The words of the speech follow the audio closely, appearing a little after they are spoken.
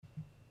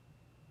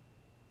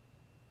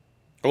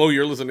Hello,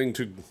 you're listening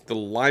to the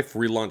Life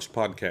Relaunched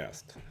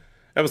podcast,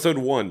 episode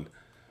 1.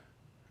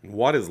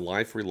 What is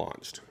Life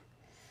Relaunched?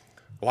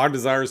 Well, our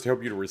desire is to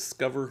help you to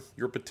discover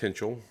your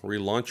potential,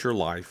 relaunch your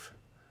life,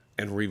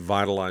 and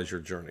revitalize your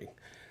journey.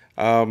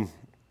 The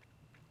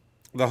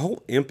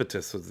whole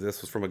impetus of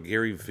this was from a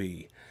Gary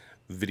Vee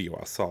video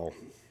I saw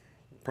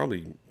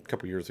probably a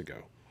couple years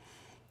ago.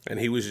 And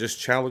he was just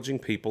challenging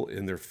people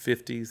in their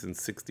 50s and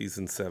 60s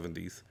and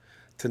 70s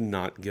to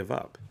not give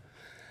up.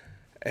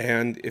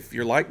 And if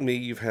you're like me,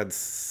 you've had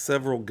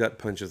several gut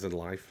punches in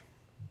life.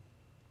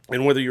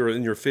 And whether you're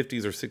in your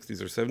 50s or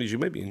 60s or 70s, you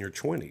may be in your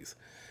 20s.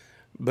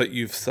 But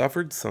you've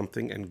suffered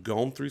something and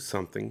gone through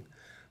something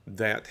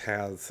that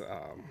has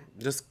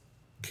just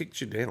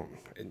kicked you down.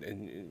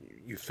 And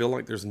you feel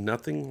like there's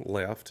nothing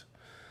left,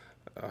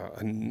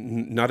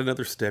 not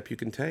another step you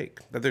can take,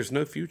 that there's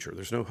no future,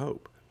 there's no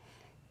hope.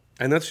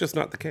 And that's just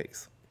not the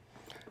case.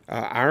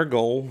 Our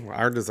goal,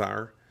 our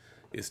desire,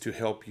 is to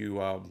help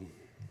you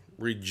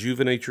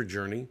rejuvenate your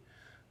journey,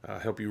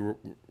 help you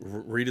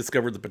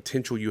rediscover the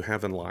potential you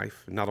have in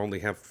life, not only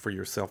have for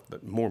yourself,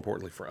 but more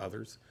importantly for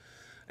others,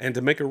 and to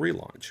make a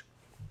relaunch,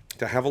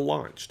 to have a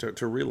launch, to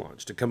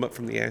relaunch, to come up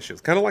from the ashes,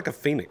 kind of like a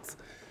phoenix,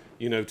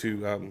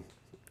 to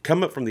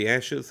come up from the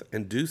ashes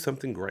and do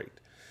something great,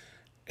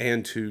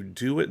 and to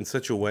do it in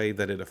such a way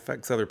that it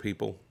affects other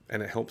people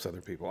and it helps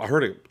other people. I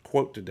heard a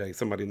quote today,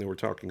 somebody, and they were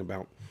talking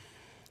about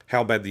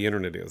how bad the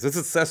internet is. It's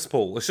a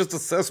cesspool. It's just a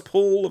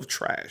cesspool of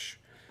trash.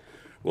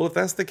 Well, if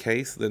that's the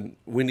case, then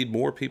we need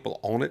more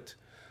people on it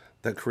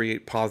that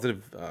create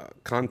positive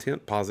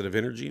content, positive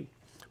energy,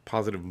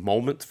 positive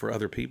moments for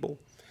other people.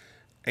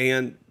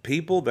 And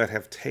people that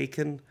have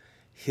taken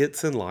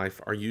hits in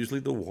life are usually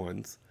the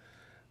ones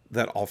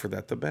that offer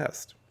that the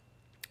best.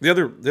 The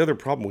other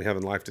problem we have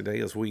in life today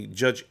is we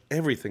judge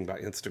everything by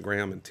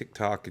Instagram and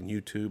TikTok and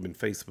YouTube and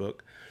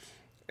Facebook.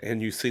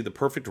 And you see the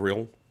perfect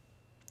reel,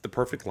 the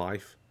perfect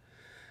life,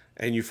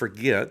 and you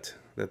forget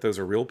that those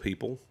are real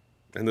people.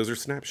 And those are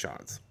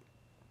snapshots.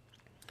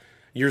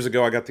 Years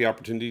ago, I got the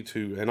opportunity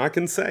to, and I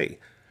can say,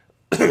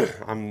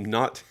 I'm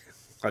not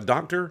a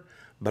doctor,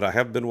 but I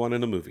have been one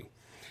in a movie.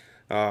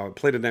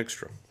 Played an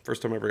extra.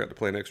 First time I ever got to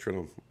play an extra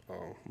in a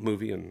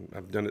movie, and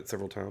I've done it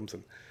several times.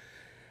 And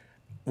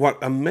what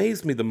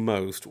amazed me the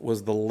most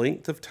was the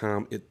length of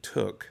time it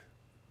took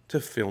to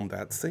film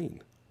that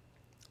scene,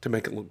 to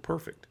make it look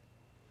perfect.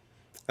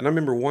 And I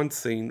remember one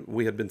scene,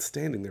 we had been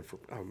standing there for,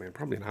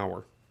 probably an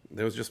hour.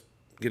 There was just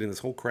getting this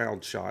whole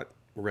crowd shot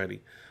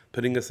ready,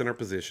 putting us in our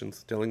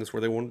positions, telling us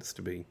where they wanted us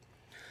to be.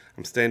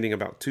 I'm standing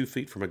about 2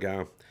 feet from a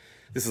guy.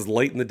 This is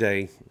late in the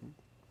day,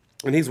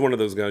 and he's one of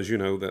those guys, give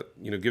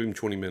him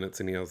 20 minutes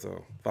and he has a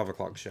 5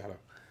 o'clock shadow.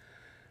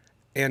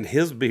 And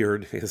his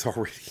beard is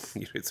already,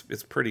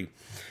 it's pretty.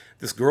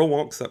 This girl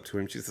walks up to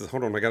him. She says,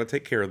 "Hold on, I got to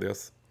take care of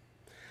this."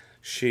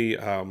 She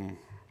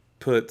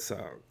puts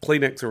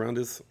Kleenex around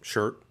his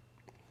shirt,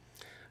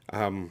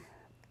 sanitizes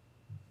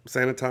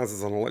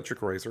an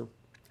electric razor,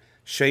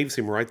 shaves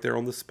him right there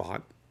on the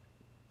spot,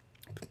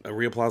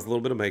 reapplies a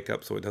little bit of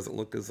makeup so it doesn't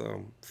look as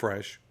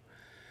fresh,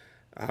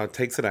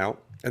 takes it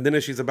out, and then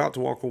as she's about to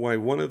walk away,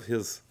 one of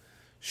his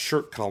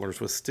shirt collars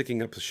was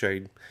sticking up a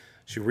shade.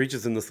 She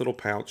reaches in this little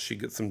pouch, she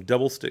gets some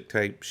double stick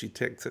tape, she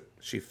takes it,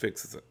 she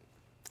fixes it.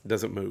 It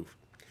doesn't move.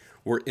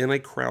 We're in a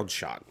crowd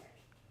shot.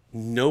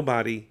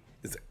 Nobody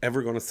is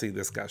ever going to see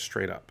this guy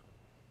straight up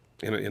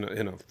in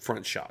a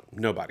front shot.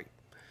 Nobody.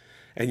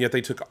 And yet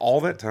they took all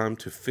that time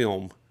to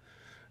film.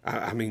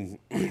 And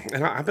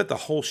I bet the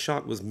whole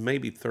shot was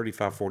maybe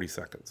 35, 40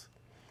 seconds.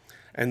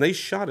 And they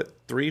shot it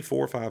 3,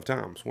 4, 5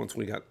 times once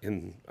we got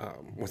in,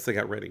 once they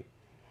got ready.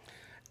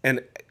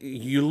 And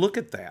you look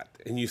at that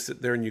and you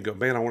sit there and you go,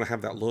 man, I want to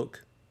have that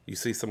look. You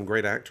see some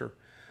great actor.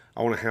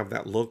 I want to have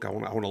that look. I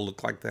want to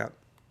look like that.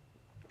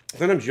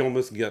 Sometimes you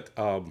almost get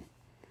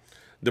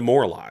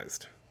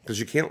demoralized because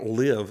you can't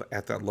live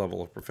at that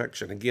level of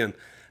perfection. Again,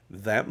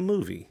 that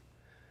movie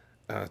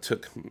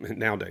took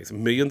nowadays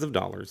millions of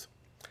dollars,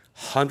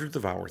 hundreds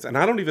of hours, and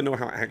I don't even know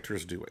how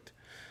actors do it.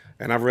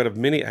 And I've read of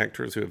many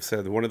actors who have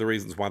said that one of the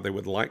reasons why they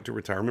would like to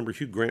retire, I remember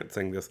Hugh Grant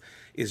saying this,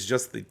 is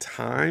just the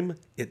time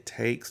it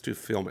takes to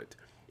film it.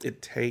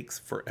 It takes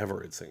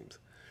forever, it seems.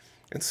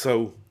 And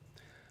so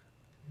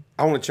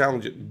I want to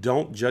challenge you,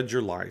 don't judge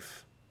your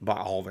life by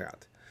all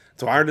that.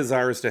 So our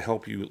desire is to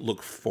help you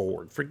look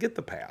forward. Forget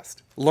the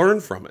past.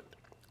 Learn from it.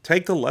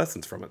 Take the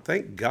lessons from it.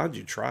 Thank God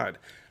you tried.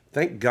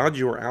 Thank God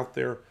you were out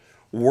there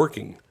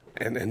working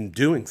and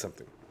doing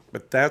something.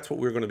 But that's what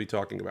we're going to be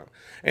talking about.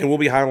 And we'll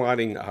be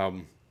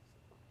highlighting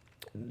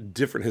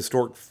different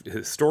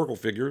historical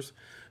figures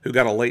who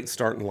got a late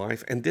start in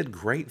life and did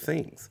great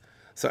things.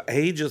 So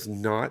age is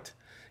not,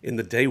 in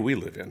the day we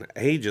live in,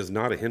 age is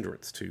not a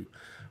hindrance to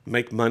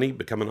make money,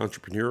 become an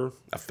entrepreneur,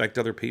 affect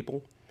other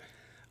people.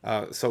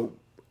 So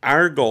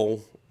our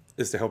goal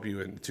is to help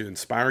you and to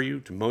inspire you,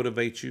 to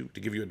motivate you, to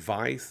give you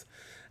advice.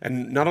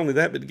 And not only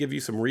that, but to give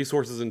you some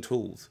resources and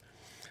tools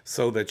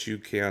so that you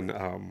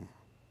can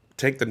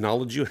take the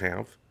knowledge you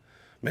have,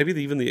 maybe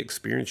even the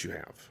experience you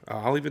have.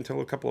 I'll even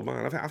tell a couple of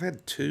mine. I've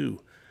had 2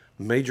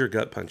 major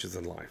gut punches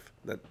in life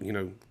that,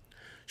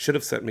 should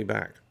have set me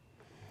back.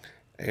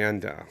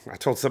 And I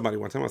told somebody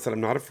one time, I said,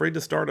 I'm not afraid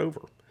to start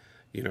over.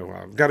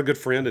 I've got a good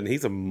friend and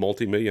he's a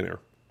multimillionaire.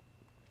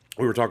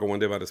 We were talking one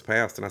day about his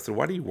past, and I said,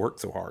 why do you work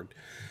so hard?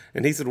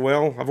 And he said,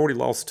 well, I've already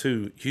lost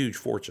 2 huge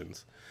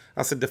fortunes.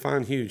 I said,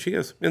 define huge. He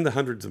goes, in the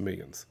hundreds of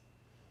millions.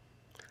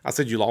 I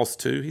said, you lost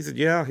 2? He said,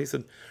 yeah. He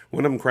said,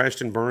 one of them crashed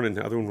and burned, and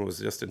the other one was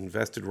just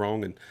invested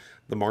wrong, and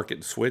the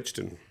market switched,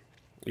 and,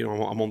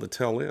 I'm on the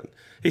tail end.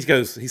 He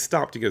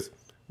stopped. He goes,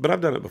 but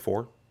I've done it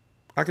before.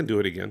 I can do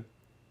it again.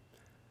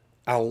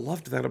 I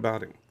loved that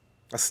about him.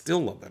 I still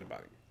love that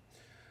about him.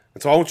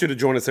 And so I want you to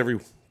join us every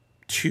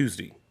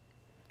Tuesday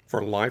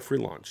for Life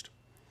Relaunched,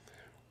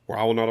 where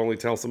I will not only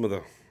tell some of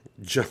the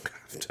junk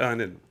I've done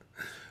and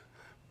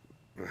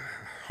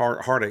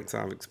heartaches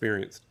I've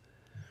experienced,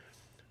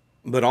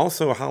 but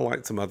also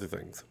highlight some other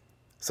things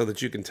so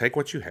that you can take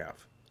what you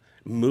have,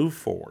 move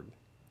forward.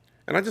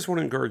 And I just want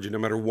to encourage you, no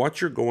matter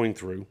what you're going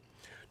through,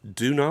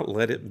 do not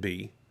let it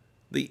be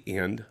the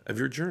end of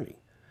your journey.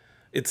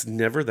 It's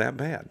never that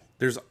bad.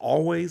 There's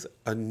always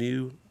a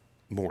new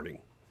morning.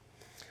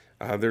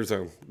 There's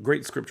a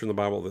great scripture in the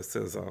Bible that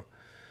says,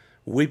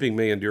 weeping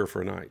may endure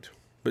for a night,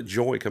 but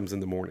joy comes in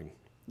the morning.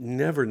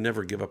 Never,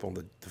 never give up on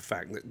the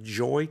fact that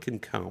joy can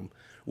come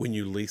when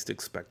you least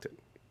expect it.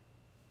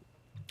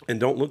 And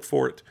don't look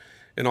for it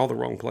in all the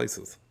wrong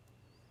places.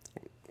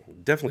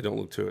 Definitely don't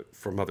look to it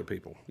from other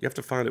people. You have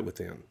to find it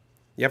within.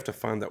 You have to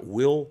find that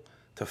will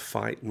to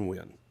fight and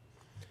win.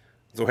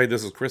 So, hey,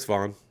 this is Chris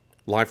Vaughn,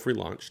 Life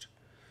Relaunched.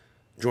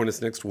 Join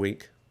us next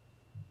week.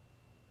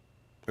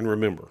 And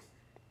remember,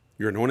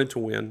 you're anointed to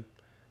win,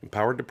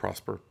 empowered to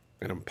prosper,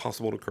 and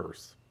impossible to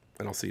curse.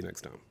 And I'll see you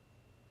next time.